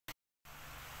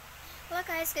Hello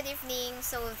guys, good evening.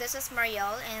 So this is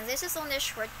Mariel and this is only a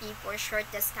short clip or short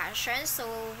discussion. So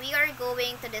we are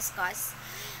going to discuss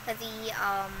the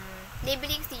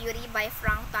labeling theory by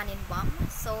Frank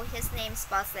Tannenbaum. So his name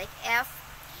spells like F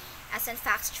as in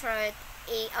Foxtrot,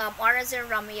 R as in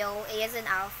Romeo, A as in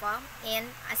Alpha,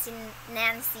 N as in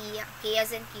Nancy, K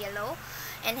as in Kilo,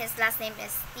 and his last name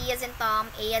is T as in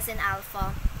Tom, A as in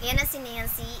Alpha, N as in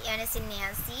Nancy, N as in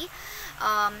Nancy,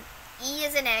 E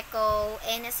as in Echo,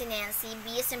 N as in Nancy,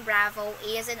 B as in Bravo,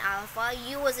 A as in Alpha,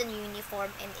 U as in Uniform,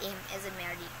 and M as in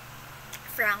Mary.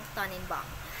 Frank Tannenbaum.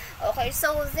 Okay,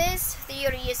 so this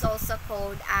theory is also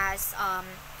called as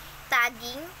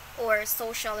tagging or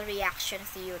social reaction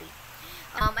theory.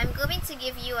 I'm going to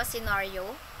give you a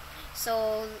scenario.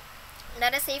 So,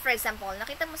 let us say for example,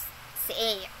 nakita mo si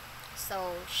A.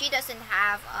 So, she doesn't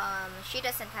have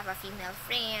a female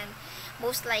friend.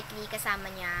 Most likely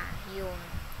kasama niya yung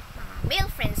mga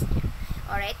male friends niya.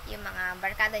 Alright, yung mga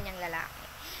barkada niyang lalaki.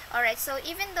 Alright, so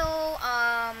even though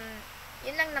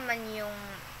yun lang naman yung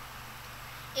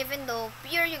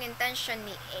pure yung intention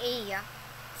ni A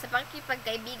sa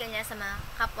pagkipagkaibigan niya sa mga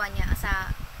kapwa niya,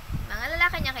 sa mga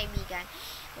lalaki niya kaibigan,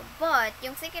 but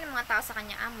yung thinking ng mga tao sa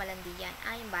kanya, malandi yan,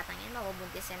 yung batang yan,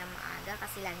 mabubuntis yan ng maaga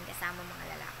kasi laging kasama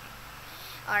mga lalaki.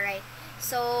 Alright,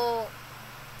 so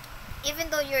even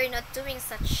though you're not doing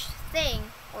such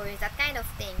thing or that kind of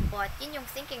thing, but yun yung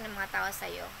thinking ng mga tao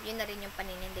sa'yo, yun na rin yung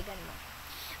paninindigan mo.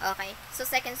 Okay, so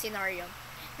second scenario,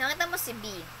 nakita mo si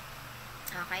B.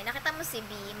 Okay, nakita mo si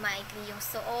B, maikli yung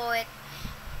suot,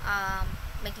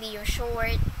 maikli yung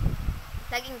short,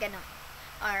 laging ganon.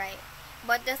 Alright,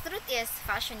 but the truth is,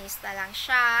 fashionista lang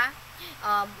siya,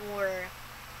 or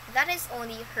that is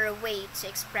only her way to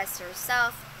express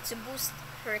herself, to boost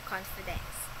her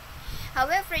confidence.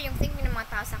 However, yung thinking ng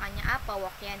mga tao sa kanya,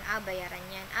 pawak yan, bayaran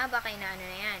yan, baka inaano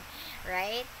na yan,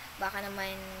 right? Baka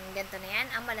naman ganito na yan,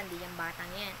 malandi yung batang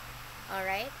yan.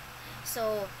 Alright?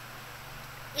 So,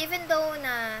 even though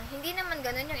na hindi naman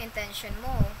ganun yung intention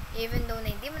mo, even though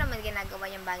na hindi mo naman ginagawa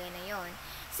yung bagay na yon,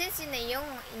 since yun na yung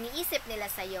iniisip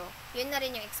nila sa'yo, yun na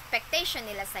rin yung expectation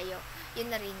nila sa'yo, yun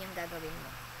na rin yung gagawin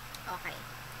mo. Okay.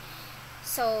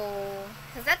 So,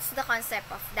 that's the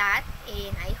concept of that,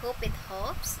 and I hope it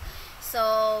helps.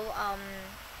 So,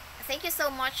 thank you so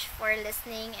much for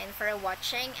listening and for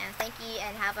watching, and thank you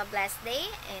and have a blessed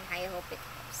day, and I hope it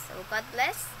helps. So, God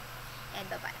bless, and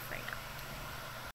bye-bye for now.